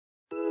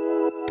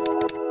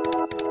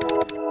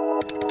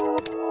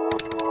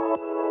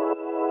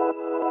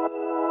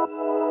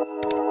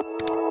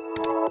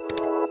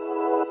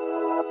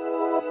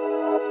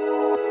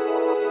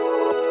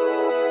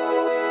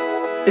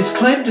It's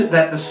claimed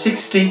that the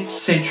 16th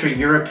century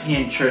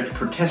European church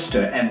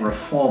protester and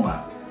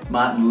reformer,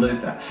 Martin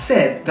Luther,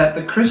 said that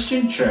the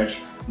Christian church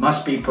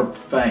must be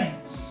profane.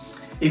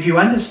 If you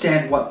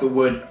understand what the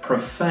word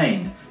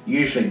profane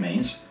usually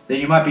means, then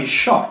you might be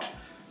shocked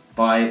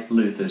by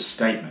Luther's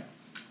statement.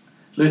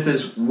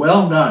 Luther's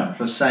well known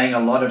for saying a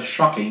lot of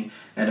shocking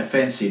and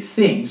offensive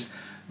things,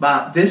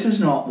 but this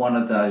is not one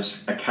of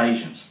those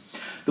occasions.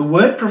 The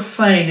word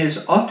profane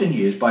is often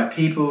used by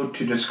people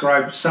to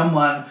describe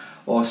someone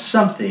or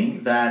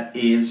something that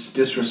is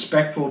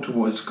disrespectful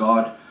towards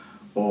God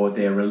or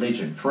their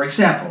religion. For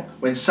example,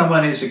 when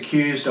someone is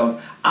accused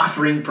of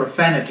uttering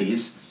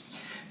profanities,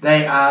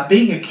 they are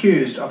being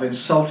accused of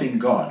insulting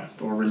God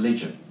or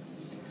religion.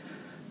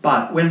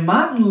 But when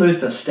Martin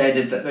Luther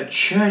stated that the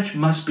church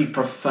must be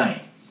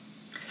profane,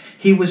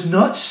 he was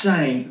not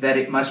saying that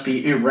it must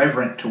be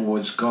irreverent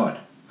towards God.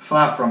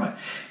 Far from it.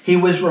 He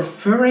was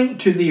referring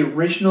to the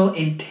original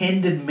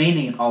intended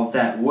meaning of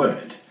that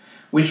word,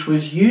 which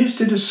was used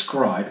to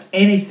describe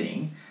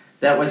anything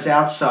that was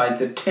outside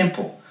the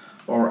temple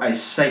or a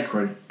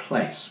sacred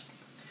place.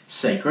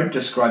 Sacred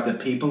described the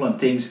people and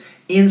things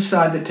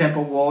inside the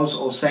temple walls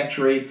or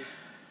sanctuary,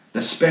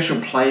 the special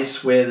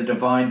place where the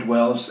divine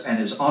dwells and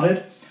is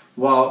honoured,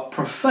 while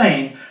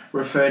profane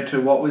referred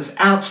to what was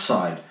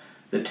outside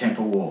the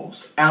temple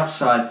walls,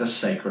 outside the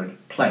sacred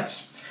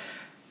place.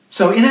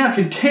 So in our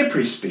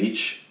contemporary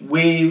speech,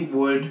 we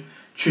would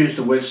choose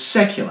the word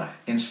secular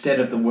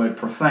instead of the word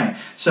profane.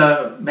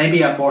 So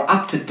maybe a more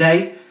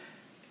up-to-date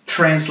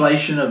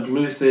translation of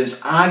Luther's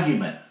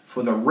argument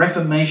for the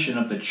reformation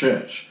of the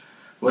church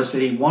was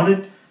that he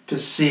wanted to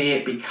see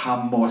it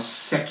become more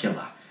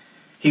secular.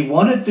 He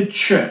wanted the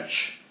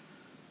church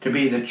to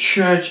be the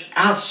church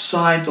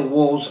outside the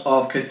walls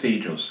of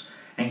cathedrals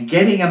and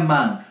getting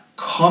among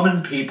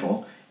common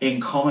people in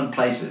common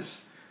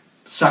places,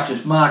 such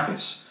as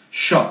markets,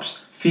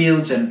 shops,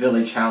 fields, and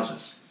village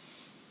houses.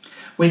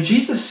 When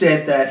Jesus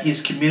said that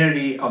his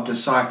community of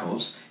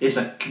disciples is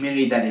a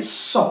community that is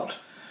salt,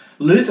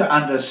 Luther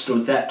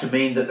understood that to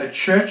mean that the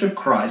Church of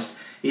Christ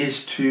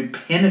is to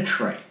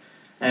penetrate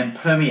and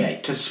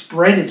permeate, to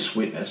spread its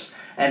witness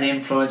and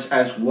influence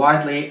as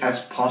widely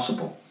as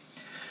possible.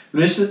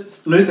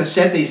 Luther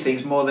said these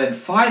things more than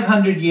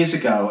 500 years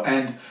ago,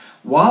 and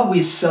while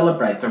we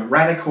celebrate the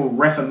radical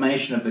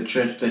reformation of the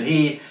church that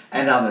he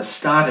and others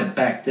started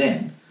back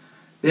then,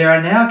 there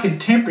are now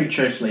contemporary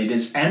church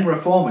leaders and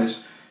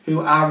reformers who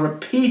are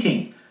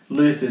repeating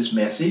Luther's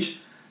message,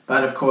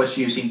 but of course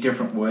using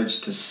different words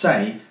to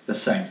say the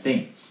same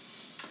thing.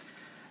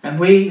 And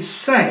we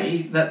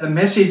say that the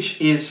message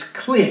is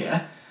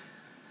clear,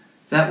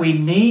 that we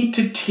need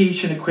to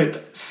teach and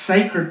equip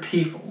sacred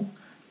people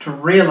to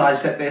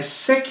realize that their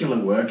secular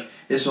work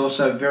is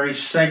also very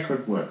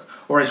sacred work.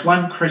 Or as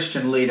one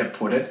Christian leader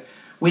put it,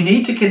 we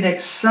need to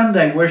connect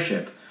Sunday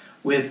worship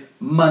with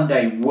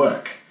Monday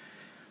work.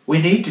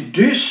 We need to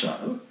do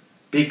so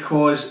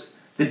because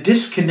the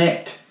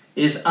disconnect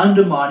is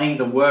undermining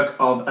the work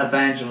of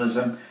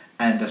evangelism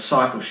and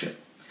discipleship.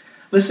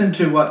 Listen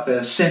to what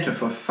the Center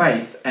for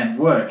Faith and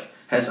Work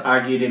has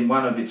argued in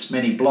one of its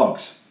many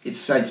blogs. It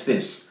states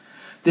this: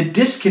 the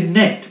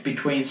disconnect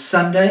between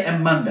Sunday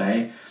and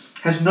Monday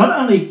has not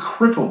only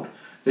crippled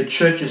the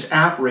church's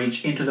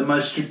outreach into the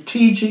most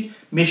strategic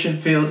mission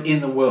field in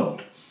the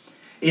world,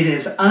 it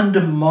has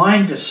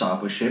undermined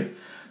discipleship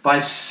by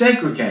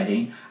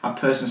segregating a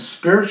person's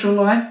spiritual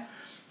life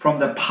from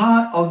the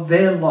part of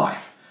their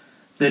life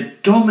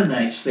that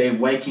dominates their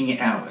waking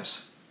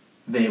hours,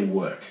 their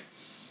work.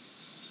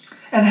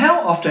 And how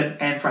often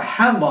and for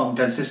how long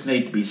does this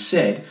need to be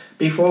said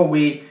before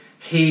we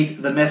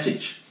heed the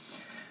message?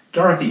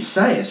 Dorothy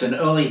Sayers, an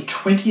early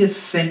 20th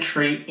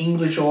century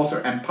English author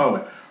and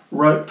poet,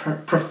 wrote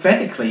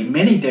prophetically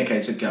many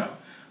decades ago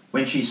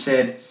when she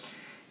said,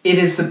 "It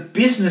is the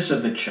business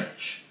of the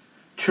church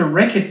to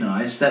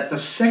recognize that the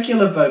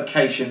secular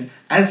vocation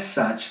as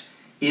such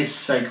is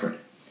sacred.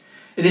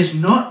 It is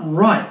not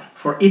right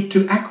for it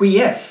to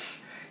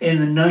acquiesce in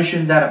the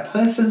notion that a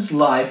person's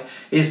life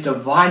is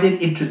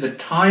divided into the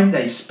time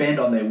they spend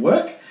on their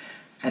work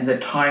and the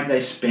time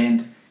they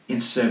spend in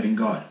serving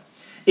God.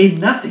 In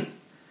nothing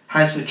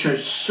has the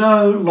church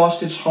so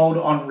lost its hold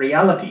on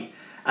reality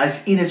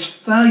as in its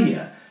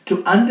failure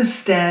to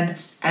understand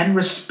and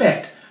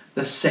respect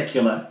the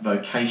secular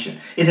vocation.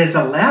 It has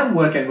allowed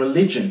work and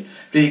religion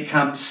to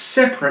become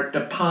separate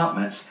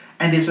departments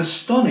and is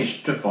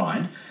astonished to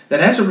find that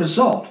as a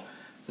result,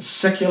 the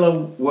secular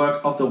work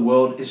of the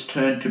world is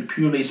turned to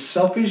purely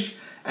selfish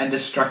and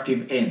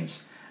destructive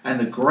ends, and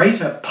the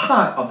greater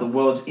part of the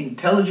world's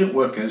intelligent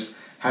workers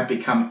have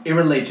become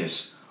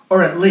irreligious,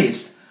 or at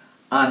least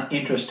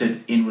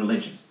uninterested in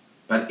religion."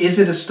 But is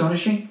it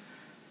astonishing?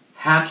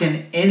 How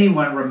can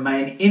anyone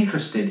remain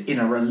interested in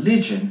a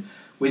religion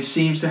which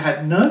seems to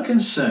have no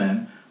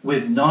concern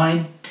with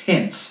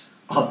 9/10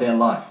 of their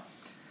life?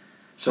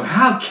 So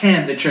how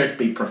can the church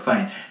be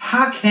profane?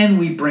 How can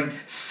we bring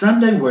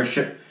Sunday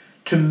worship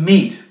to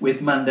meet with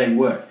Monday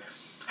work?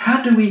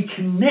 How do we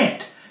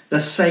connect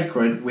the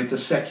sacred with the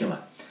secular?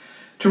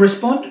 To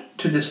respond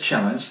to this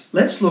challenge,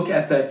 let's look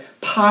at the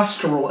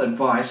pastoral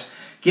advice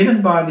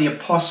given by the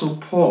Apostle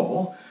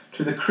Paul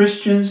to the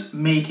Christians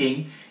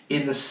meeting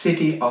in the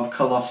city of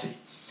Colossae.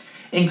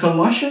 In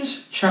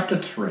Colossians chapter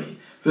 3,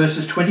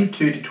 verses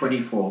 22 to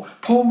 24,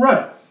 Paul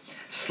wrote,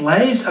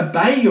 "Slaves,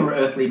 obey your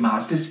earthly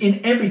masters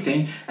in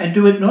everything, and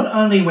do it not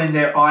only when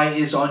their eye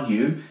is on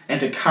you and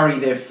to curry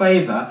their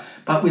favour,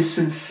 but with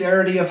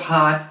sincerity of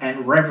heart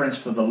and reverence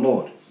for the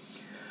Lord.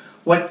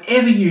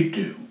 Whatever you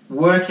do,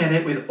 work at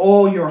it with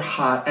all your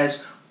heart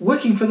as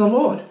working for the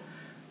Lord,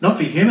 not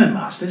for human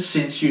masters,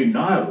 since you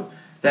know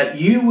that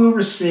you will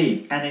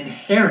receive an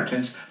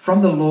inheritance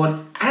from the Lord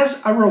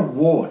as a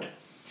reward.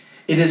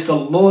 It is the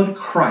Lord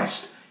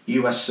Christ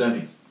you are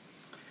serving."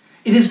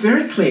 It is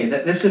very clear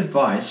that this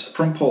advice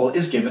from Paul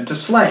is given to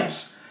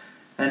slaves,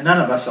 and none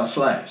of us are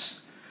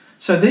slaves.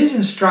 So these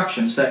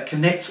instructions that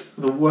connect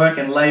the work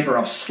and labour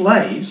of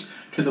slaves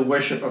to the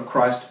worship of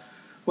Christ,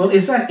 well,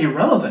 is that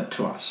irrelevant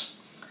to us?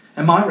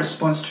 And my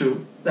response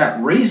to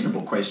that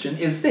reasonable question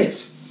is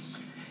this.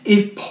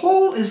 If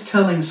Paul is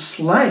telling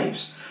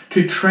slaves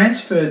to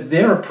transfer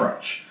their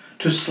approach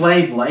to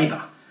slave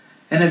labour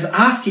and is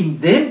asking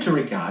them to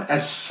regard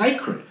as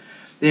sacred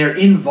their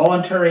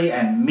involuntary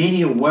and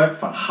menial work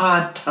for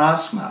hard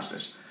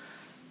taskmasters,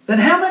 then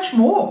how much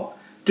more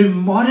do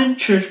modern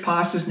church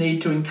pastors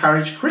need to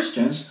encourage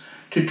Christians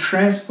to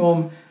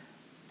transform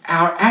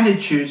our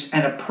attitudes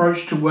and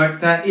approach to work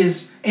that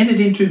is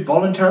entered into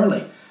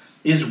voluntarily,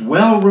 is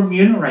well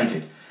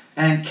remunerated,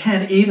 and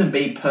can even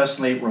be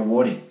personally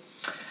rewarding?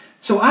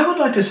 So I would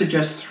like to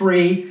suggest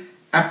 3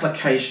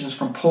 applications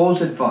from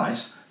Paul's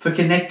advice for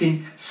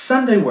connecting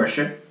Sunday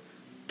worship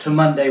to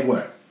Monday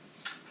work.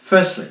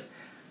 Firstly,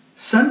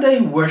 Sunday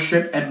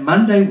worship and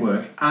Monday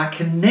work are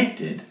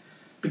connected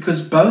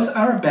because both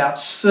are about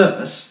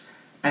service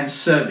and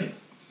serving.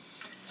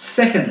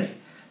 Secondly,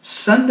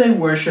 Sunday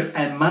worship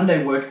and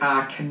Monday work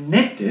are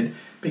connected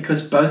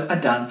because both are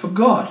done for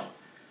God,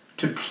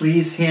 to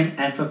please Him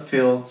and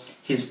fulfill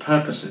His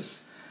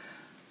purposes.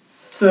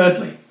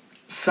 Thirdly,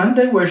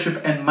 Sunday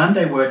worship and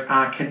Monday work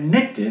are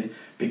connected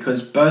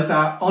because both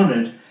are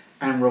honoured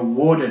and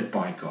rewarded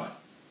by God.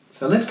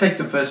 So let's take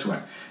the first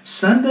one.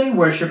 Sunday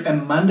worship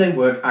and Monday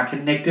work are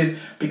connected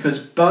because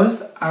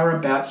both are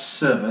about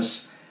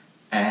service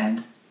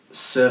and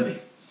serving.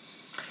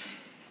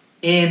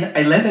 In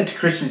a letter to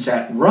Christians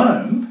at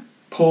Rome,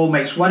 Paul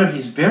makes one of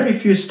his very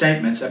few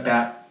statements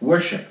about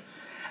worship.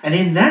 And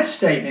in that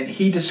statement,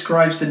 he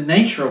describes the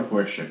nature of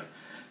worship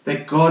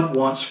that God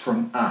wants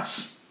from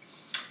us.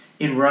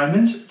 In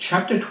Romans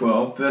chapter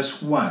 12,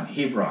 verse 1,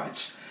 he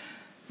writes,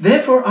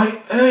 "Therefore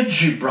I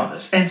urge you,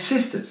 brothers and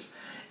sisters,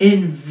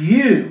 in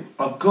view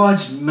of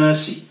God's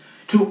mercy,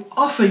 to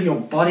offer your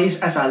bodies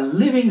as a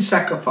living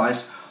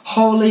sacrifice,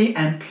 holy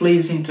and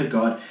pleasing to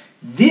God.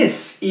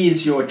 This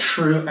is your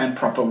true and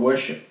proper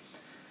worship."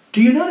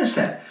 Do you notice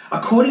that?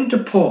 According to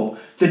Paul,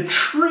 the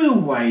true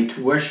way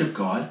to worship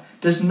God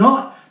does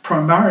not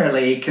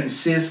primarily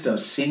consist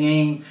of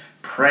singing,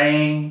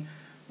 praying,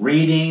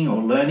 reading,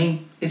 or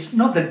learning. It's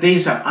not that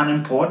these are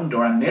unimportant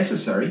or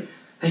unnecessary.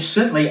 They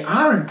certainly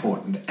are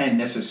important and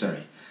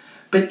necessary.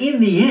 But in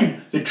the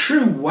end, the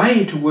true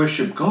way to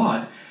worship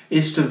God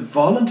is to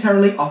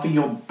voluntarily offer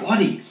your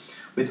body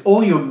with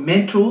all your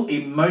mental,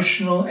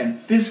 emotional, and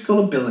physical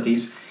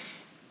abilities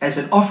as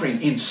an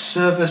offering in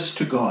service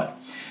to God.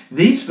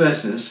 These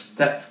verses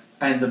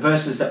and the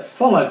verses that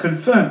follow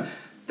confirm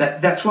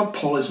that that's what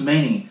Paul is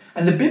meaning.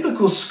 And the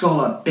biblical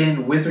scholar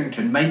Ben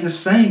Witherington made the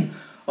same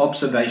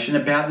observation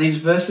about these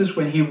verses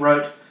when he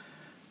wrote,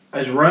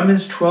 as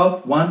Romans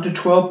 12, 1 to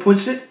 12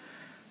 puts it,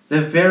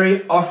 "The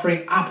very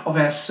offering up of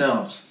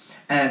ourselves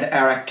and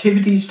our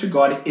activities to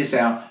God is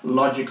our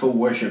logical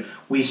worship.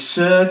 We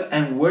serve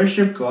and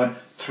worship God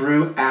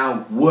through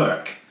our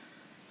work,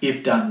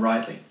 if done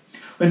rightly."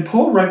 When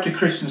Paul wrote to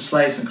Christian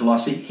slaves in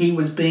Colossae, he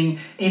was being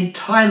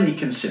entirely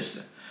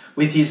consistent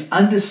with his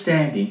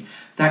understanding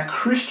that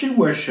Christian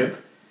worship,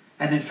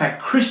 and in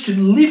fact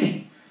Christian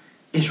living,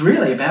 is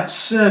really about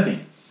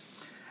serving.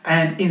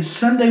 And in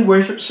Sunday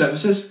worship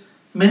services,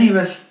 many of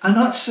us are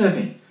not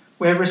serving,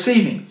 we're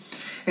receiving.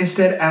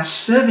 Instead, our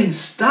serving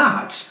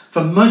starts,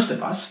 for most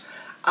of us,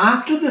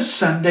 after the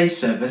Sunday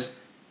service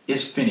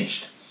is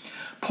finished.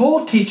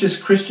 Paul teaches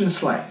Christian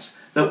slaves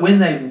that when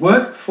they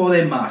work for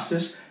their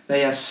masters,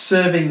 they are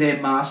serving their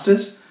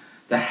masters,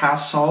 the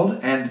household,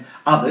 and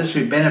others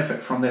who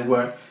benefit from their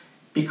work,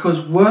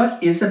 because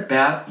work is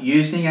about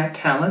using our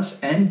talents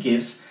and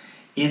gifts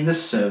in the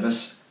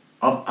service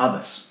of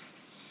others.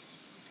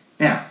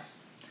 Now,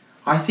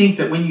 I think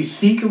that when you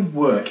think of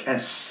work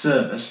as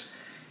service,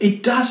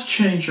 it does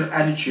change your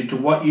attitude to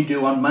what you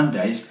do on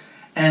Mondays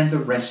and the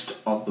rest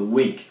of the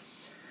week.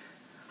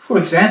 For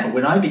example,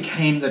 when I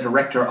became the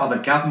director of a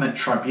government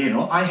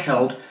tribunal, I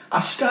held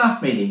a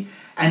staff meeting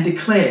and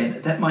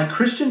declared that my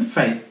Christian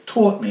faith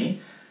taught me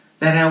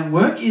that our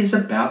work is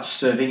about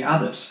serving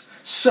others.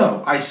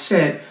 So I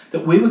said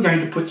that we were going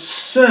to put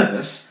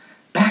service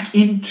back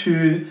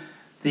into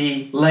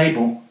the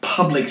label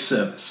public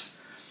service.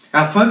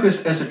 Our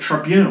focus as a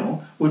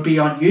tribunal would be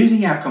on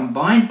using our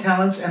combined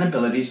talents and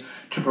abilities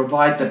to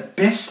provide the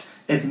best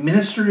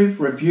administrative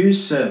review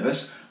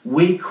service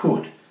we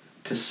could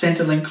to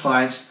Centrelink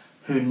clients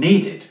who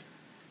needed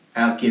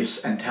our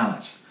gifts and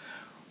talents.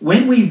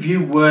 When we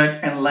view work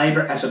and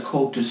labour as a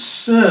call to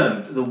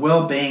serve the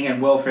well-being and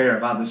welfare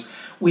of others,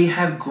 we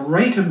have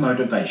greater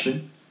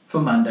motivation for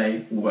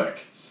Monday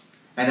work.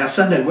 And our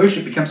Sunday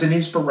worship becomes an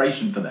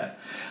inspiration for that.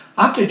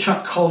 After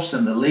Chuck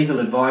Colson, the legal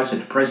advisor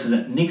to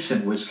President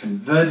Nixon, was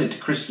converted to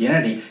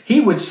Christianity,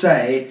 he would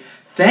say,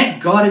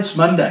 "Thank God it's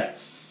Monday,"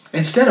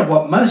 instead of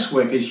what most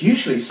workers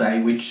usually say,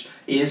 which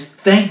is,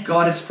 "Thank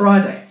God it's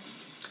Friday."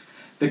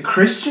 The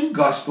Christian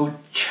gospel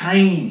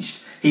changed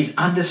his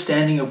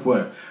understanding of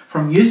work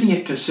from using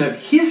it to serve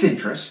his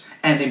interests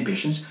and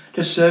ambitions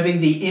to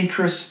serving the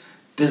interests,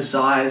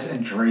 desires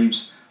and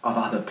dreams of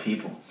other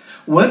people.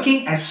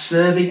 Working as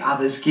serving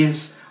others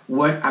gives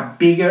work a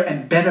bigger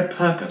and better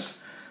purpose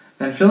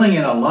than filling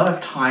in a lot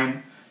of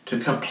time to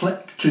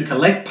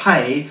collect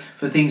pay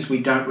for things we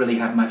don't really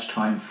have much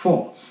time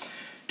for.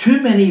 Too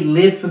many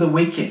live for the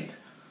weekend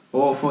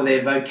or for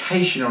their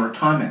vocation or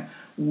retirement,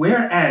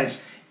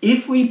 whereas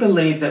if we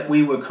believe that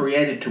we were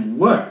created to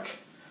work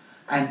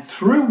and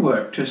through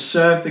work to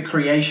serve the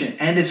creation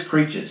and its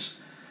creatures,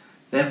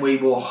 then we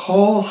will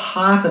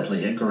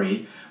wholeheartedly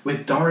agree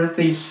with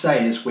Dorothy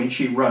Sayers when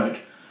she wrote,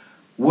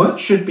 "Work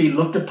should be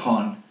looked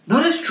upon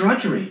not as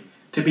drudgery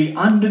to be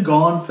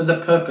undergone for the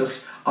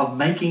purpose of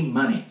making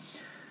money,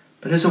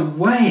 but as a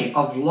way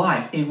of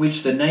life in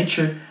which the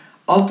nature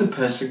of the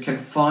person can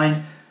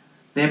find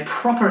their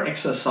proper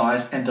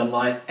exercise and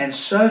delight, and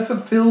so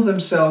fulfill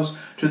themselves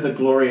to the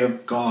glory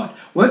of God."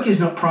 Work is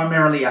not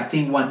primarily a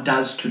thing one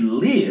does to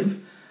live,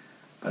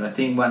 but a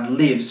thing one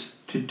lives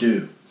to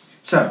do.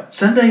 So,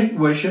 Sunday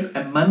worship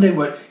and Monday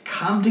work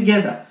come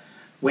together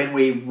when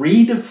we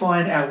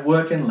redefine our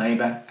work and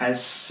labour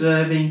as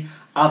serving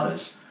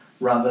others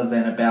rather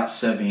than about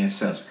serving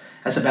ourselves,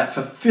 as about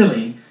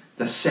fulfilling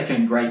the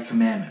second great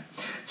commandment.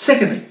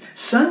 Secondly,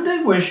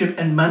 Sunday worship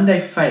and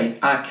Monday faith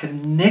are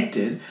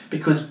connected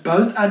because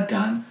both are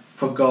done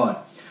for God,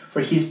 for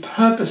his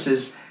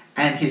purposes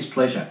and his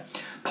pleasure.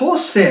 Paul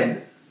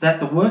said that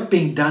the work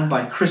being done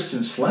by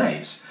Christian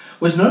slaves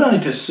was not only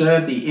to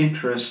serve the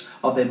interests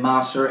of their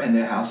master and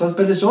their households,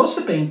 but is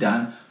also being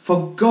done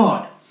for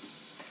God.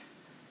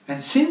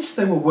 And since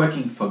they were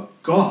working for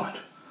God,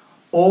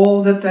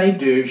 all that they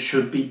do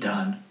should be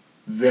done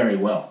very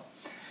well.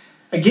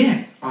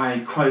 Again, I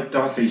quote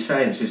Dorothy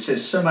Sayers, who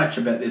says so much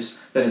about this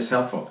that is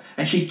helpful.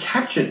 And she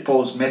captured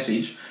Paul's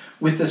message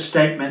with the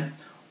statement,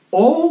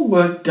 "All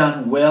work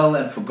done well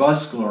and for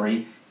God's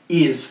glory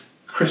is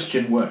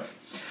Christian work."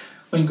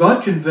 When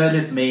God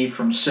converted me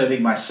from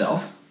serving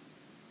myself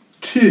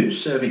to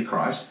serving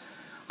Christ,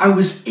 I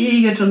was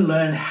eager to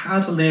learn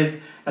how to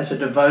live as a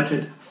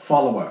devoted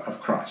follower of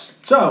Christ.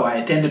 So I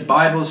attended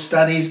Bible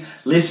studies,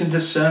 listened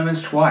to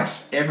sermons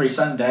twice every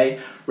Sunday,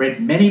 read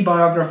many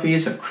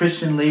biographies of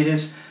Christian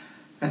leaders,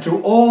 and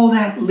through all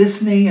that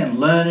listening and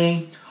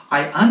learning,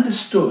 I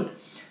understood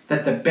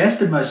that the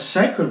best and most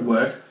sacred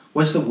work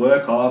was the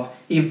work of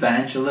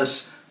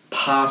evangelists,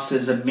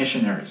 pastors, and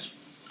missionaries.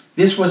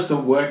 This was the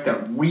work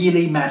that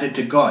really mattered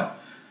to God.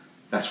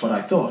 That's what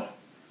I thought.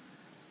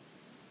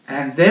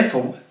 And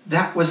therefore,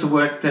 that was the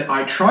work that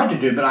I tried to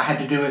do, but I had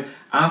to do it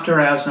after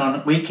hours and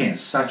on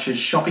weekends, such as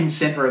shopping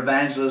centre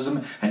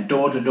evangelism and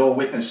door-to-door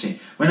witnessing.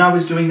 When I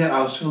was doing that,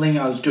 I was feeling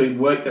I was doing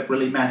work that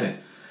really mattered.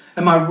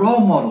 And my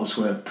role models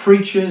were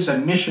preachers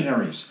and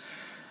missionaries.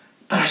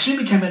 But I soon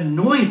became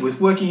annoyed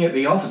with working at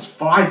the office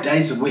 5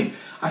 days a week.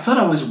 I felt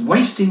I was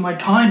wasting my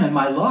time and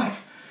my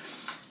life.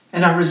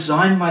 And I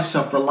resigned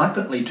myself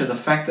reluctantly to the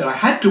fact that I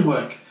had to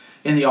work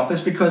in the office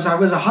because I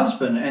was a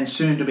husband and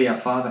soon to be a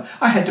father.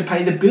 I had to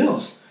pay the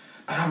bills.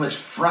 But I was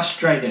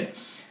frustrated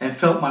and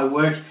felt my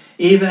work,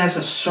 even as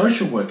a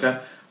social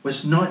worker,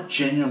 was not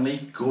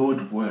genuinely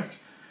good work.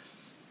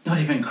 Not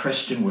even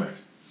Christian work.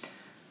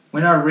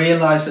 When I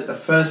realized that the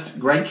first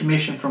great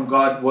commission from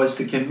God was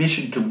the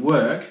commission to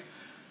work,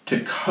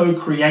 to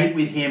co-create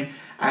with him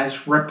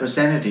as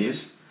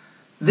representatives,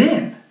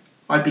 then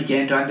I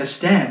began to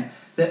understand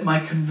that my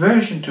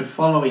conversion to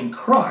following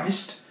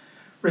Christ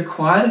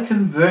required a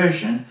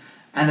conversion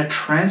and a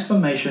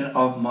transformation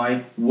of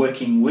my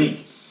working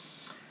week.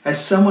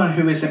 As someone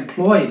who is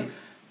employed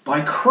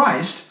by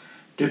Christ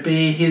to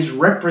be his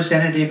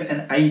representative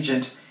and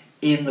agent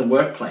in the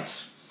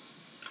workplace.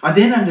 I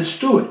then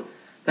understood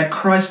that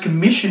Christ's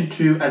commission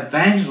to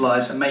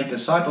evangelize and make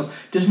disciples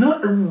does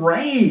not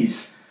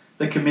erase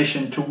the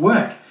commission to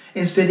work.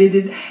 Instead, it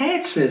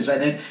enhances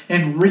and it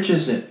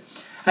enriches it.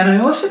 And I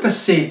also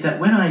perceived that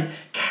when I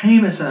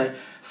came as a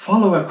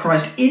follower of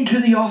Christ into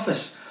the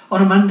office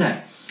on a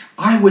Monday,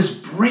 I was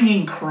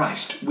bringing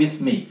Christ with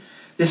me.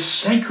 This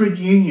sacred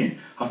union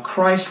of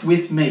Christ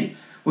with me.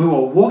 We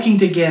were walking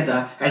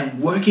together and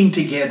working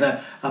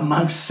together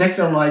amongst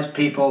secularized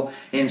people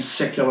in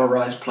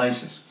secularized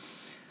places.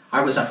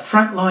 I was a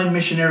frontline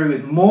missionary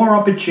with more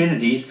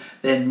opportunities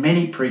than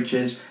many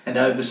preachers and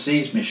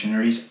overseas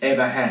missionaries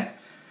ever had.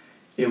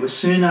 It was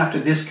soon after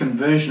this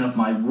conversion of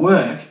my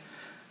work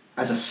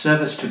as a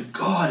service to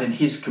God and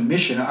His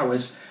commission, I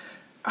was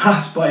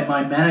asked by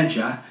my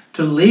manager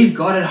to leave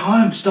God at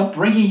home, stop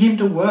bringing Him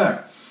to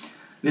work.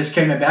 This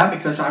came about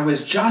because I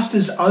was just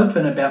as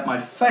open about my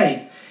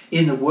faith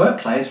in the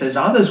workplace as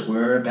others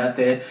were about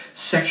their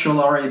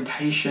sexual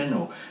orientation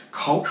or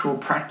cultural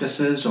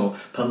practices or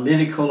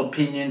political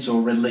opinions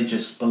or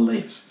religious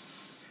beliefs.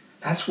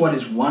 That's what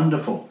is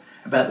wonderful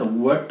about the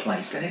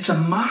workplace, that it's a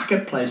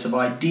marketplace of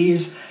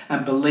ideas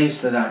and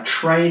beliefs that are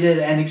traded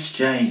and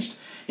exchanged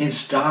in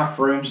staff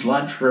rooms,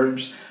 lunch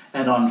rooms,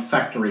 and on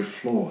factory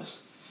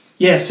floors.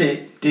 Yes,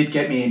 it did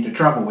get me into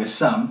trouble with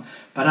some,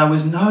 but I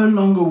was no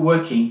longer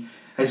working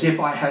as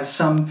if I had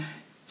some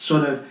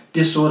sort of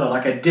disorder,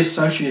 like a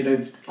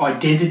dissociative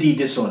identity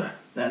disorder.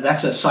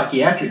 That's a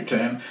psychiatric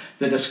term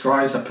that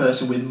describes a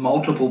person with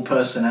multiple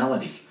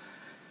personalities.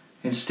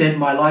 Instead,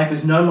 my life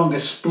is no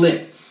longer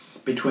split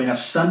between a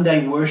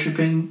Sunday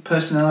worshipping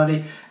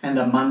personality and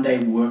a Monday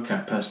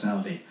worker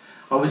personality.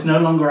 I was no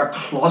longer a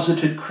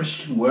closeted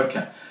Christian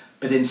worker,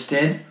 but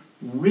instead,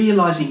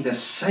 realizing the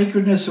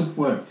sacredness of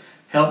work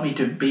helped me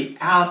to be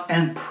out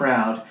and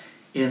proud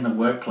in the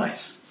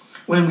workplace.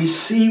 When we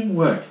see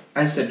work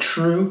as the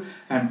true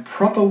and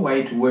proper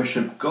way to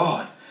worship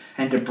God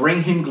and to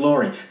bring Him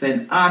glory,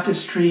 then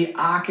artistry,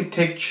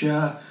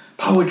 architecture,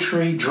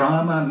 poetry,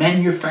 drama,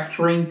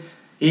 manufacturing,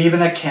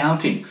 even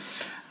accounting,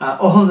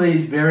 all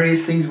these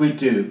various things we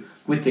do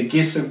with the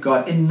gifts of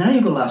God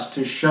enable us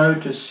to show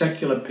to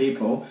secular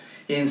people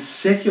in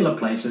secular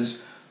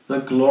places the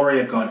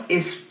glory of God,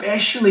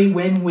 especially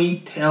when we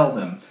tell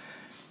them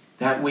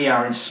that we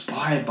are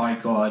inspired by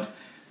God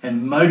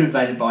and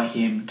motivated by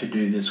Him to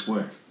do this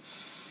work.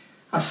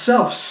 A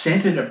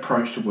self-centered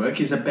approach to work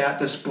is about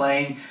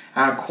displaying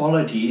our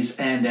qualities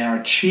and our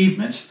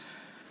achievements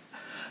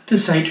to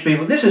say to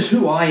people, this is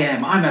who I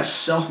am, I'm a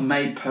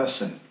self-made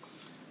person.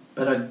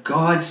 But a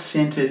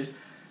God-centered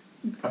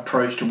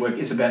approach to work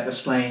is about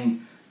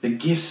displaying the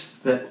gifts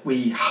that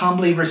we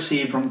humbly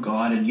receive from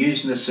God and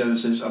use in the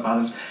services of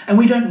others. And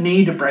we don't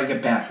need to brag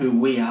about who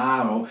we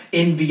are or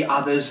envy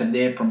others and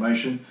their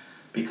promotion,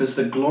 because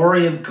the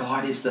glory of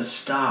God is the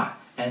start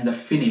and the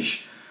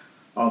finish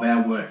of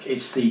our work.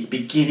 It's the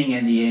beginning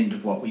and the end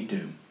of what we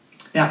do.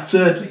 Now,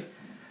 thirdly,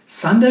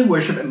 Sunday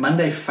worship and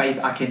Monday faith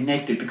are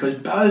connected because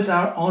both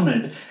are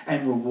honoured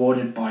and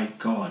rewarded by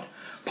God.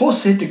 Paul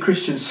said to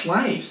Christian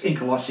slaves in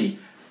Colossae,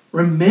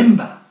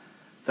 remember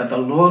that the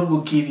Lord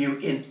will give you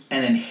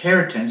an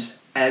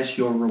inheritance as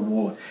your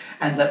reward,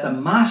 and that the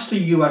master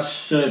you are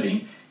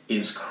serving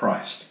is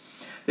Christ.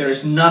 There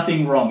is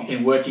nothing wrong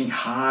in working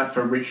hard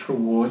for rich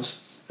rewards.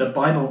 The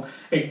Bible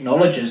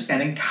acknowledges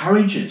and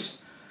encourages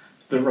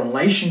the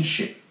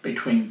relationship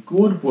between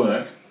good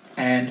work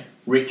and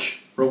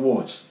rich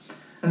rewards.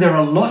 And there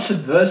are lots of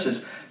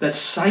verses that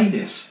say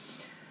this.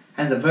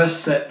 And the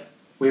verse that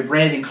we've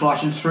read in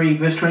Colossians 3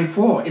 verse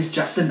 24 is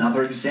just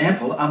another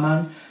example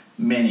among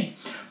many.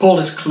 Paul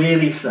is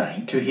clearly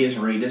saying to his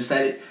readers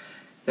that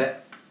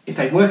if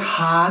they work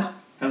hard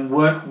and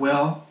work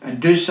well and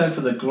do so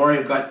for the glory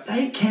of God,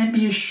 they can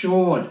be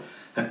assured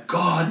that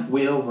God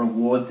will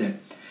reward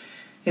them.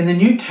 In the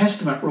New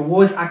Testament,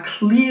 rewards are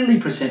clearly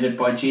presented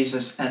by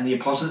Jesus and the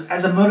apostles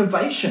as a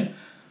motivation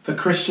for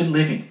Christian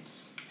living,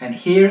 and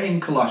here in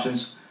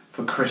Colossians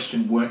for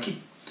Christian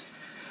working.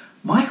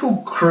 Michael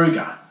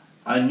Kruger,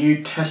 a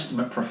New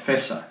Testament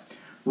professor,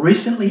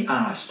 recently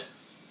asked,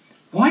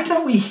 why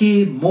don't we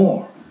hear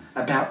more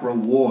about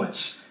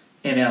rewards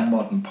in our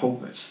modern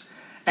pulpits?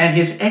 And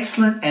his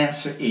excellent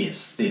answer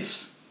is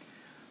this: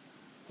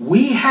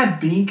 we have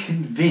been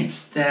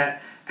convinced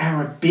that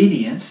our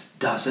obedience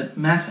doesn't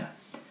matter.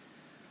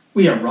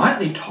 We are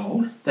rightly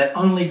told that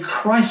only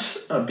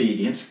Christ's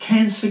obedience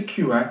can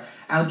secure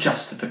our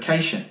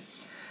justification,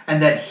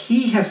 and that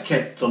He has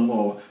kept the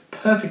law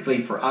perfectly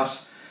for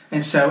us,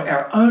 and so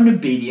our own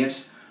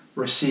obedience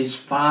receives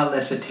far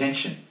less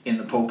attention in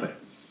the pulpit.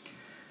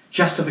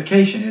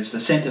 Justification is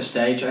the centre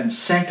stage and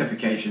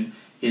sanctification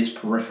is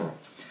peripheral.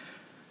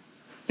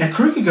 Now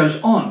Kruger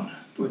goes on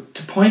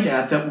to point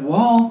out that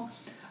while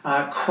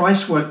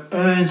Christ's work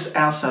earns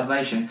our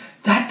salvation,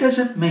 that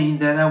doesn't mean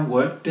that our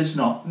work does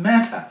not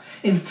matter.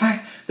 In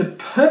fact, the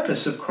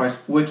purpose of Christ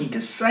working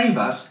to save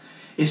us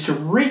is to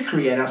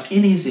recreate us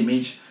in His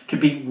image, to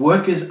be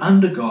workers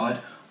under God,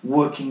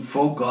 working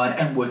for God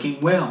and working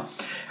well.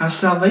 Our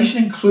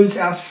salvation includes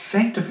our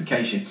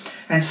sanctification,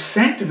 and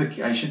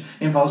sanctification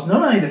involves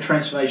not only the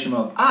transformation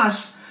of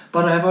us,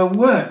 but of our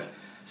work,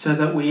 so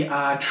that we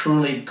are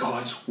truly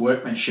God's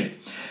workmanship.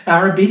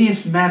 Our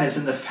obedience matters,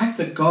 and the fact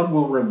that God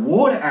will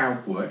reward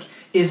our work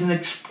is an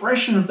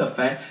expression of the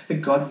fact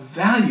that God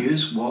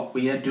values what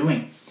we are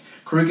doing.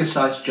 Kruger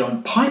cites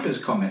John Piper's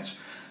comments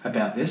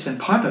about this, and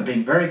Piper,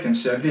 being very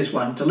conservative, is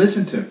one to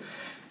listen to.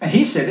 And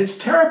he said, it's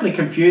terribly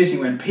confusing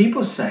when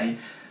people say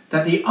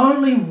that the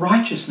only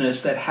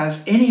righteousness that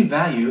has any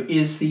value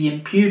is the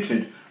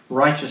imputed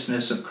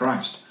righteousness of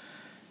Christ.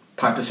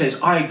 Piper says,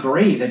 I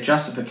agree that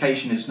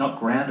justification is not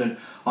grounded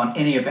on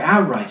any of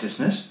our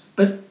righteousness, but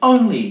but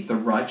only the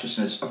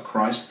righteousness of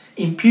Christ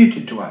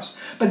imputed to us.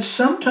 But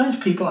sometimes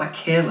people are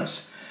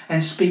careless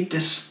and speak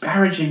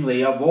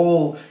disparagingly of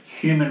all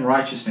human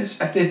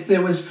righteousness, as if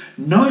there was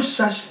no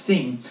such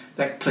thing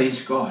that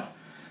pleased God.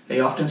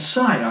 They often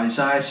cite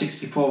Isaiah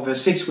 64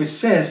 verse 6, which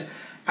says,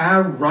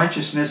 "Our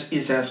righteousness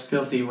is as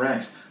filthy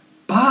rags."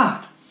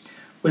 But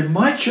when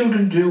my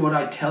children do what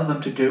I tell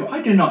them to do,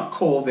 I do not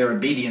call their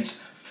obedience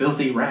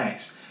filthy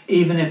rags,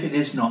 even if it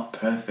is not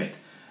perfect,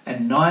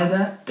 and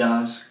neither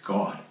does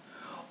God.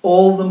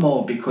 All the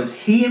more because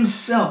he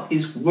himself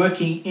is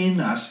working in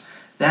us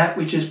that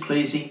which is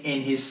pleasing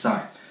in his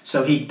sight.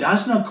 So he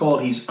does not call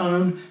his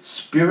own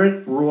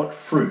spirit-wrought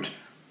fruit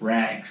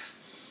rags.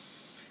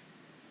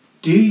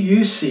 Do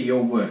you see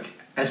your work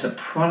as a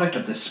product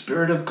of the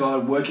Spirit of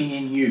God working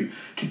in you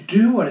to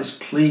do what is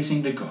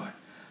pleasing to God,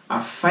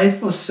 a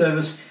faithful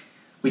service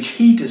which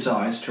he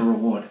desires to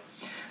reward?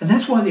 And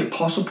that's why the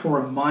Apostle Paul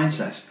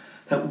reminds us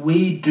that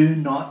we do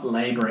not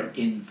labor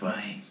in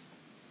vain.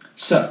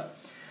 So,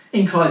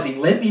 in closing,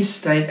 let me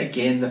state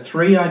again the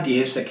three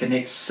ideas that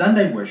connect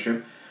Sunday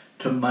worship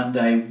to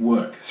Monday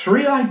work.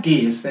 Three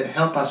ideas that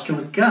help us to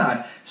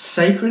regard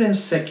sacred and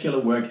secular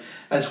work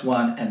as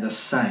one and the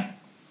same.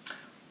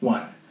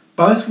 1.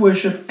 Both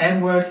worship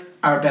and work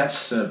are about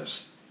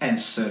service and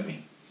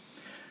serving.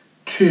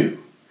 2.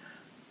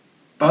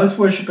 Both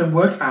worship and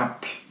work are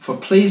for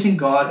pleasing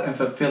God and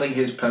fulfilling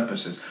his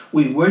purposes.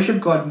 We worship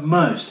God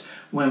most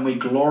when we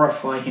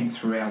glorify him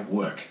through our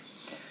work.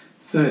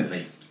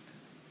 Thirdly,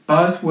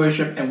 both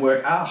worship and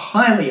work are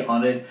highly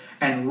honored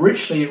and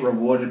richly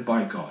rewarded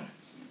by God.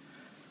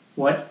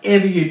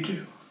 Whatever you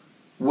do,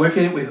 work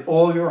at it with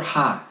all your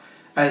heart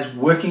as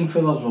working for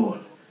the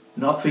Lord,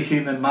 not for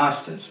human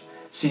masters,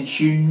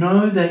 since you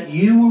know that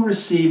you will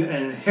receive an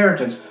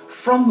inheritance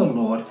from the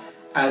Lord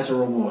as a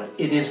reward.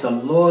 It is the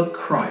Lord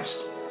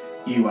Christ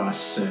you are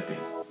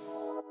serving.